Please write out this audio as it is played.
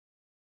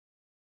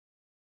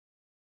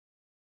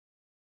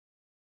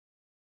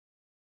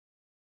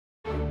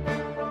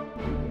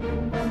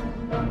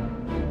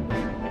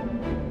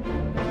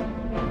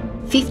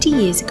50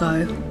 years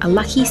ago, a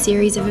lucky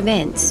series of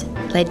events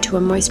led to a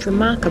most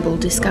remarkable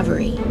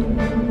discovery.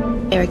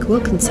 Eric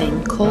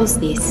Wilkinson calls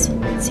this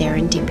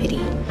serendipity.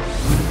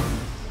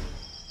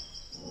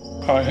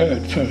 I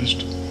heard first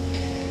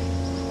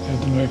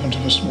the movement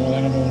of a small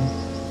animal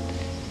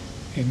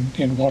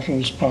in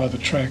wattles by the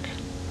track.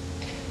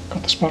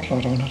 Got the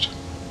spotlight on it,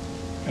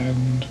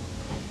 and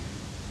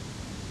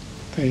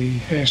the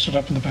hair stood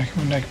up in the back of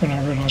my neck when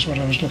I realised what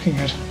I was looking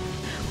at.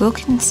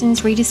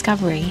 Wilkinson's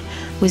rediscovery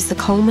was the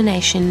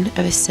culmination of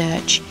a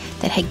search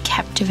that had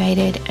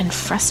captivated and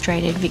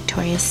frustrated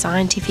Victoria's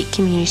scientific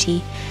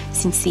community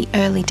since the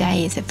early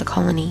days of the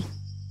colony.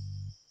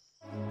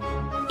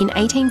 In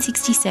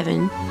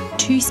 1867,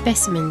 2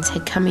 specimens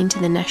had come into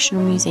the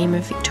National Museum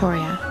of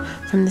Victoria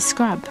from the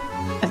scrub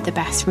of the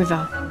Bass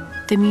River.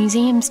 The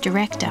museum's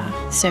director,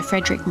 Sir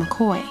Frederick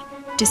McCoy,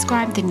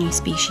 described the new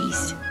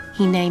species.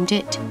 He named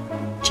it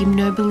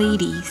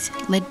Gymnobolides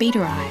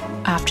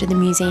leadbeateri, after the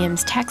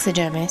museum's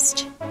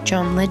taxidermist,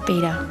 John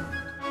Leadbeater.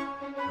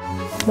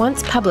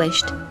 Once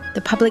published,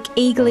 the public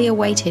eagerly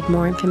awaited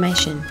more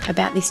information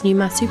about this new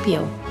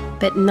marsupial,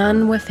 but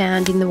none were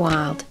found in the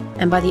wild,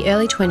 and by the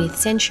early 20th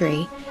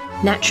century,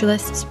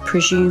 naturalists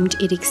presumed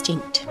it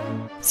extinct.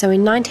 So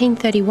in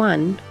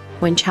 1931,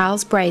 when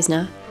Charles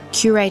Braisner,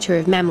 curator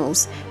of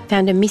mammals,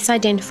 found a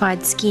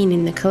misidentified skin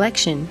in the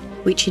collection,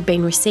 which had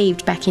been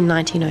received back in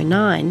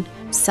 1909,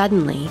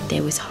 suddenly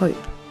there was hope.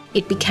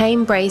 It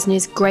became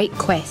Braisner's great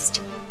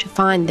quest to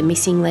find the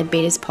missing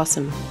Leadbeater's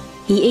possum.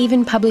 He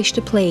even published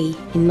a plea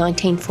in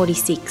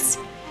 1946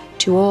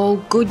 to all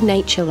good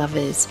nature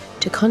lovers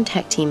to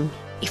contact him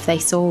if they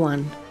saw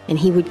one, and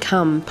he would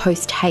come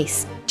post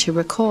haste to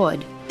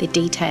record the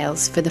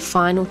details for the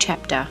final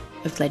chapter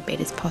of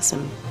Leadbeater's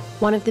possum.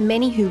 One of the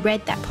many who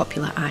read that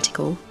popular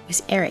article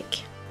was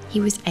Eric. He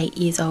was 8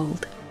 years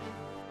old.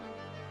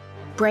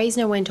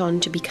 Braisner went on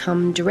to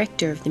become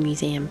director of the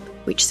museum,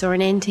 which saw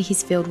an end to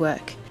his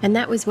fieldwork, and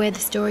that was where the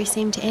story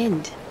seemed to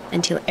end,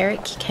 until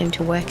Eric came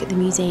to work at the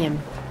museum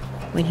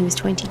when he was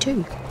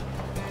 22.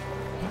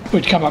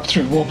 We'd come up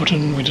through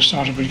Warburton, we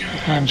decided we'd go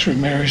home through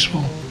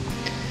Marysville.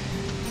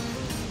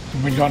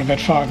 And we'd gone about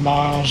 5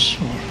 miles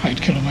or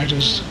 8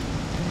 kilometres,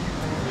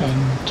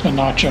 and a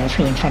nightjar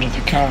flew in front of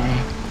the car.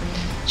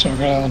 So I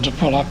got on to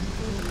pull up,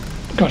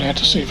 got out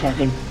to see if I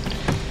could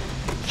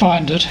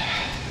find it,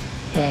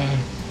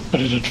 but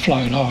it had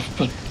flown off.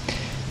 But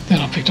then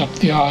I picked up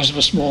the eyes of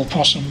a small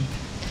possum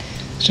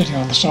sitting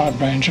on the side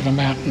branch of a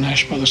mountain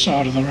ash by the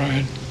side of the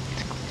road.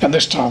 And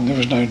this time there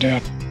was no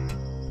doubt.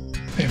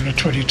 Even at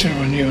 22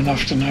 I knew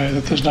enough to know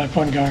that there's no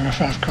point going off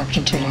half-cocked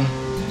until I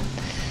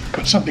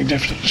got something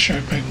definite to show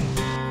people.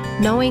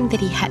 Knowing that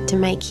he had to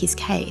make his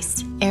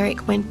case,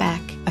 Eric went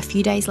back a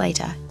few days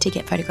later to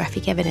get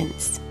photographic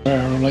evidence.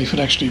 Our relief had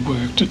actually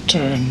worked. It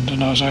turned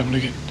and I was able to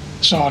get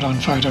side-on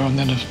photo, and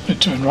then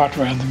it turned right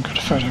around and got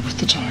a photo with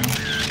the tail.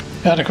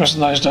 And of course in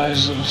those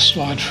days a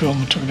slide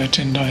film took about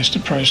 10 days to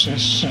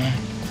process, so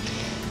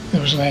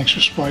there was an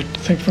anxious wait. I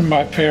think from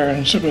my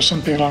parents it was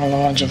something along the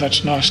lines of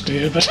 "that's nice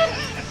dear," but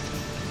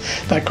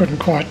they couldn't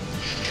quite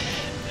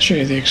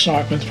share the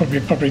excitement,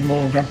 probably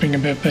more grumping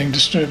about being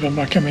disturbed by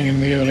my coming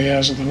in the early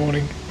hours of the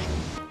morning.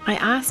 I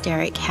asked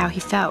Eric how he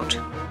felt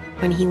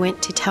when he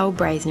went to tell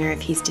Braisner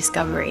of his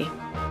discovery.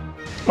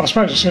 I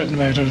suppose a certain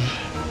amount of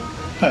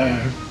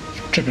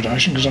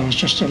trepidation, because I was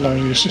just a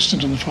lowly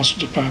assistant in the fossil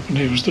department.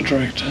 He was the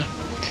director,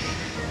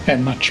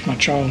 and much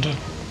older.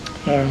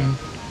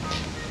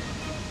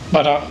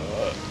 But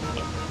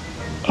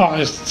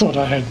I thought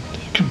I had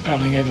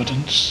compelling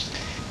evidence.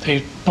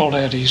 He pulled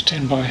out his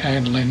 10 by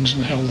hand lens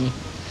and held the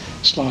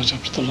slides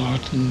up to the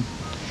light and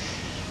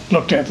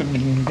looked at them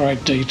in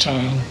great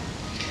detail.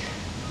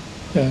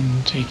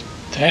 And he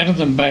handed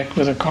them back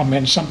with a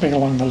comment, something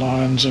along the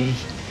lines of,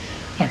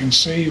 "I can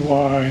see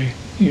why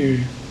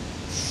you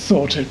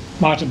thought it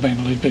might have been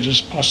a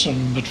Leadbeater's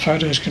possum, but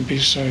photos can be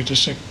so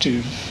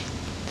deceptive."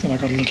 Then I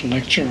got a little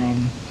lecture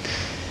on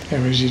how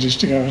easy it is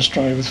to go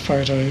astray with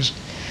photos,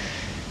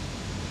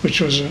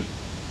 which was a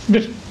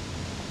bit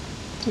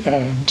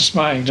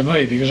dismaying to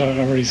me, because I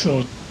already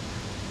thought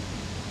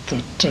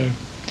that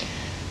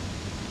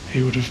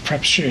he would have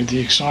perhaps shared the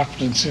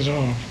excitement and said,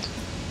 "Oh,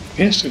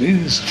 yes, it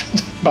is."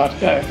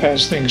 But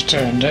as things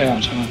turned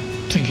out, I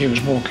think he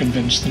was more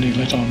convinced than he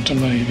let on to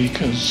me,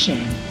 because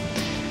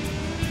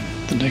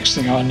the next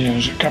thing I knew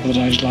was a couple of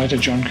days later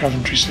John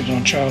Coventry said,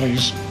 "Oh,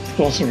 Charlie's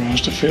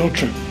authorised a field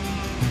trip."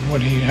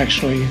 When he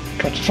actually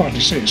got to finally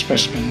see a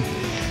specimen,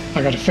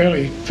 I got a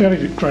fairly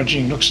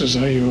grudging "looks as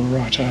though you were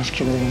right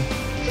after all."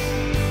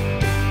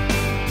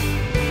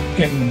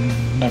 In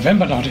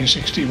November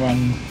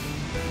 1961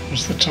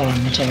 was the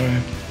time that I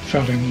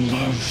fell in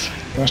love.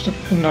 I was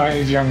a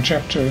naive young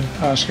chap to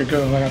ask a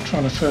girl out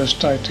on a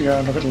first date to go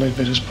and look at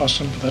Leadbeater's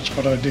possum, but that's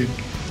what I did.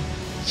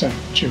 So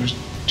she was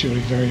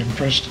duly very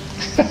impressed.